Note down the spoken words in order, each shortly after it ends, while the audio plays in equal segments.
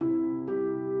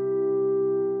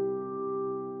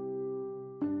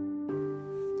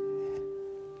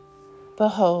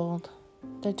Behold,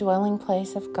 the dwelling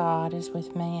place of God is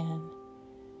with man.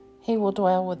 He will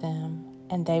dwell with them,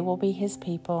 and they will be his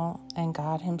people, and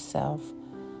God himself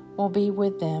will be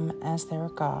with them as their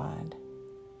God.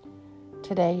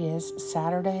 Today is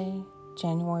Saturday,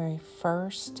 January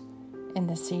 1st, in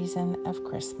the season of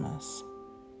Christmas.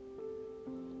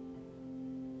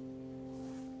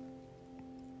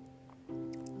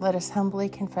 Let us humbly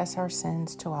confess our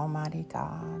sins to Almighty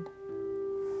God.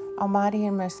 Almighty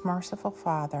and most merciful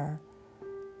Father,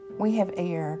 we have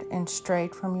erred and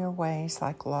strayed from your ways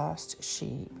like lost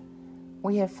sheep.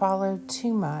 We have followed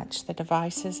too much the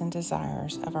devices and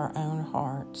desires of our own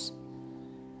hearts.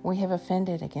 We have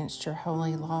offended against your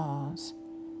holy laws.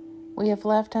 We have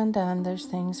left undone those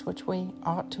things which we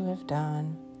ought to have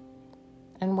done,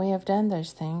 and we have done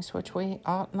those things which we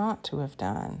ought not to have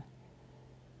done.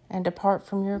 And apart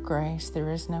from your grace, there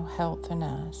is no health in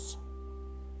us.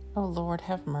 O Lord,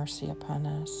 have mercy upon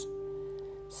us.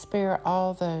 Spare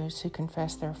all those who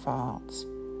confess their faults.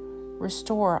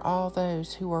 Restore all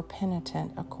those who are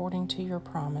penitent according to your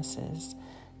promises,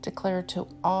 declared to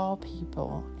all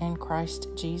people in Christ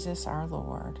Jesus our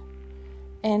Lord.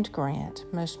 And grant,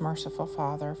 most merciful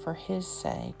Father, for his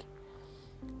sake,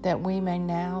 that we may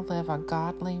now live a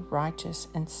godly, righteous,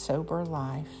 and sober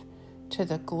life to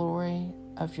the glory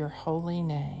of your holy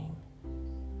name.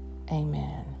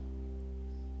 Amen.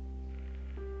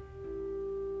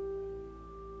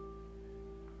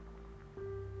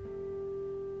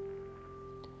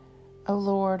 O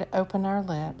Lord, open our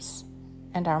lips,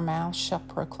 and our mouths shall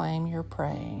proclaim your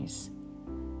praise.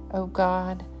 O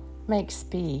God, make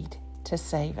speed to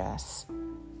save us.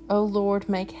 O Lord,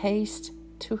 make haste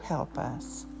to help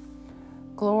us.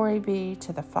 Glory be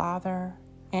to the Father,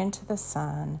 and to the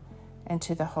Son, and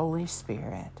to the Holy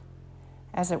Spirit,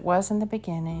 as it was in the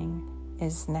beginning,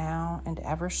 is now, and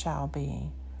ever shall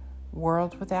be,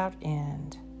 world without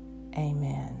end.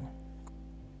 Amen.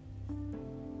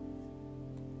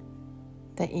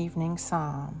 The Evening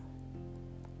Psalm.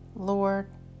 Lord,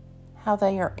 how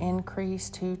they are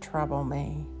increased who trouble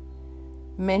me.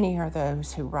 Many are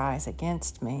those who rise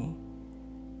against me.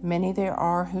 Many there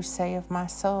are who say of my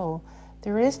soul,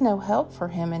 there is no help for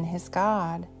him in his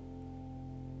God.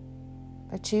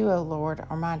 But you, O Lord,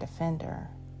 are my defender.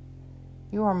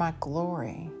 You are my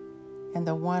glory, and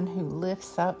the one who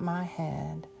lifts up my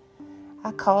head.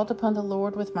 I called upon the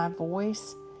Lord with my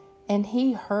voice, and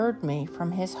he heard me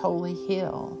from his holy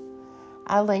hill.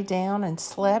 I lay down and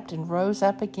slept and rose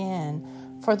up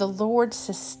again, for the Lord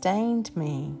sustained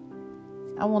me.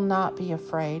 I will not be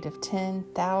afraid of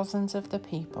 10,000s of the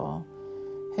people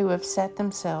who have set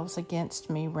themselves against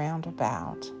me round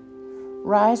about.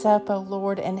 Rise up, O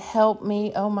Lord, and help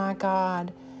me, O my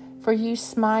God, for you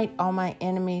smite all my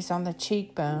enemies on the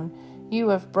cheekbone. You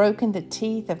have broken the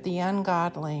teeth of the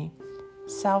ungodly.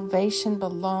 Salvation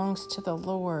belongs to the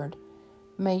Lord.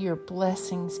 May your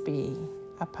blessings be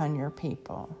upon your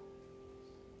people.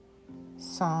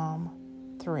 Psalm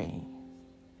 3.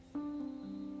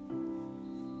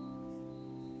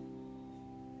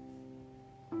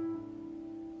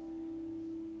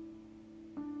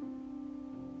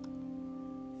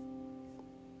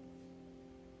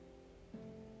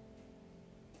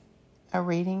 A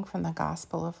reading from the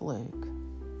Gospel of Luke.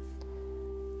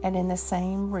 And in the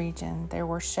same region there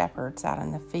were shepherds out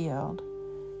in the field,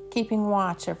 keeping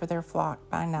watch over their flock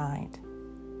by night.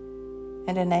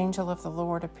 And an angel of the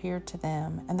Lord appeared to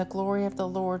them, and the glory of the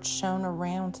Lord shone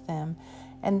around them,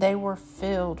 and they were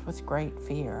filled with great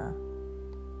fear.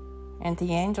 And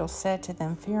the angel said to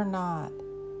them, Fear not,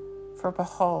 for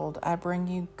behold, I bring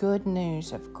you good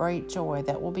news of great joy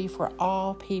that will be for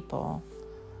all people.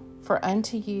 For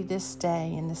unto you this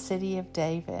day in the city of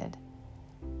David,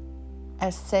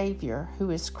 a Savior,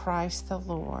 who is Christ the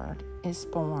Lord, is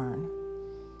born.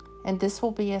 And this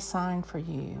will be a sign for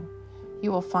you.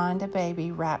 You will find a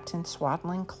baby wrapped in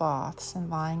swaddling cloths and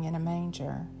lying in a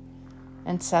manger.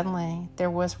 And suddenly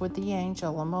there was with the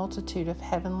angel a multitude of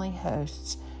heavenly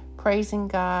hosts, praising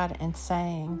God and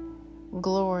saying,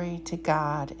 Glory to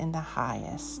God in the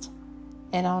highest,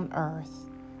 and on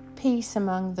earth peace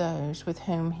among those with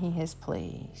whom he is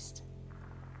pleased.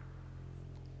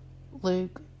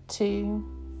 Luke 2,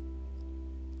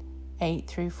 8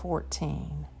 through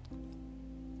 14.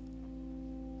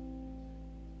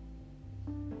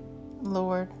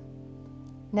 Lord,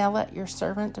 now let your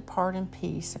servant depart in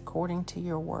peace according to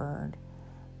your word.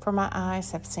 For my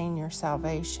eyes have seen your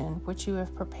salvation, which you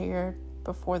have prepared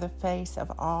before the face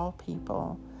of all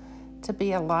people, to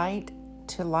be a light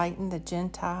to lighten the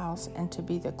Gentiles, and to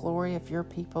be the glory of your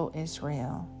people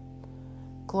Israel.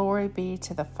 Glory be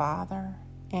to the Father,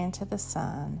 and to the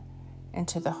Son, and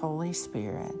to the Holy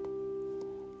Spirit,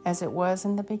 as it was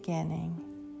in the beginning,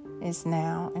 is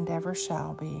now, and ever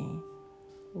shall be,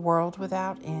 world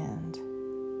without end.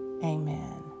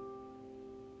 Amen.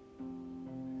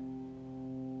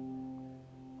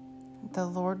 The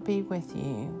Lord be with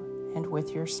you and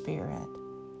with your spirit.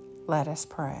 Let us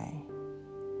pray.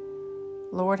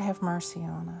 Lord, have mercy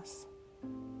on us.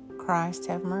 Christ,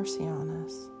 have mercy on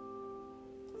us.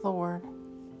 Lord,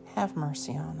 have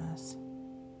mercy on us.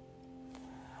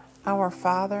 Our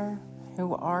Father,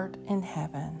 who art in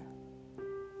heaven,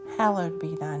 hallowed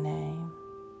be thy name.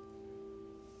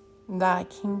 Thy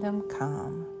kingdom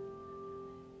come,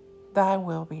 thy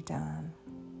will be done,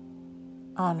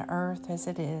 on earth as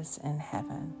it is in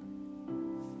heaven.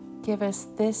 Give us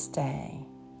this day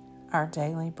our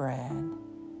daily bread,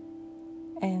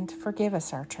 and forgive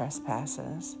us our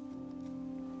trespasses,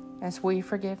 as we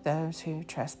forgive those who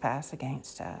trespass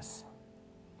against us.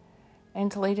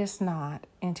 And lead us not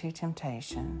into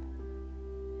temptation,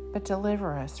 but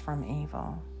deliver us from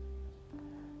evil.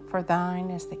 For thine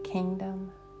is the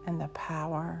kingdom, and the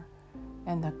power,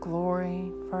 and the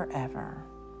glory forever.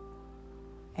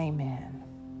 Amen.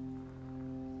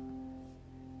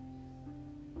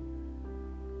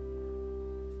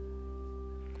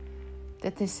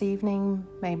 That this evening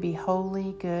may be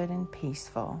holy, good, and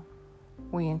peaceful,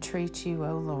 we entreat you,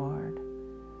 O Lord,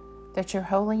 that your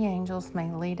holy angels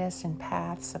may lead us in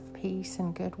paths of peace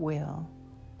and goodwill.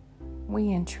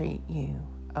 We entreat you,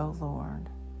 O Lord,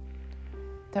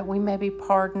 that we may be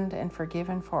pardoned and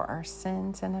forgiven for our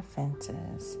sins and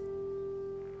offenses.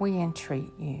 We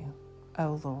entreat you,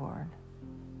 O Lord,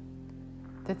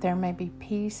 that there may be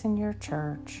peace in your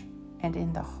church and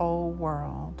in the whole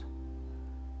world.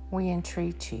 We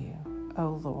entreat you,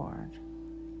 O Lord,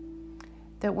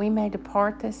 that we may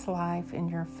depart this life in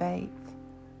your faith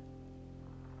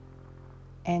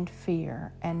and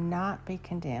fear, and not be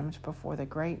condemned before the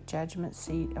great judgment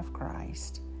seat of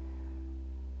Christ.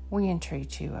 We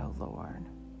entreat you, O Lord,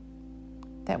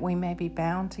 that we may be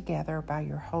bound together by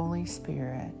your Holy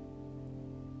Spirit,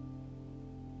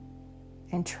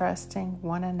 entrusting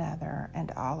one another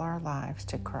and all our lives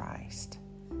to Christ.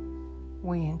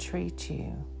 We entreat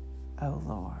you, O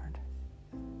Lord.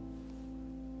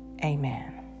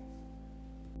 Amen.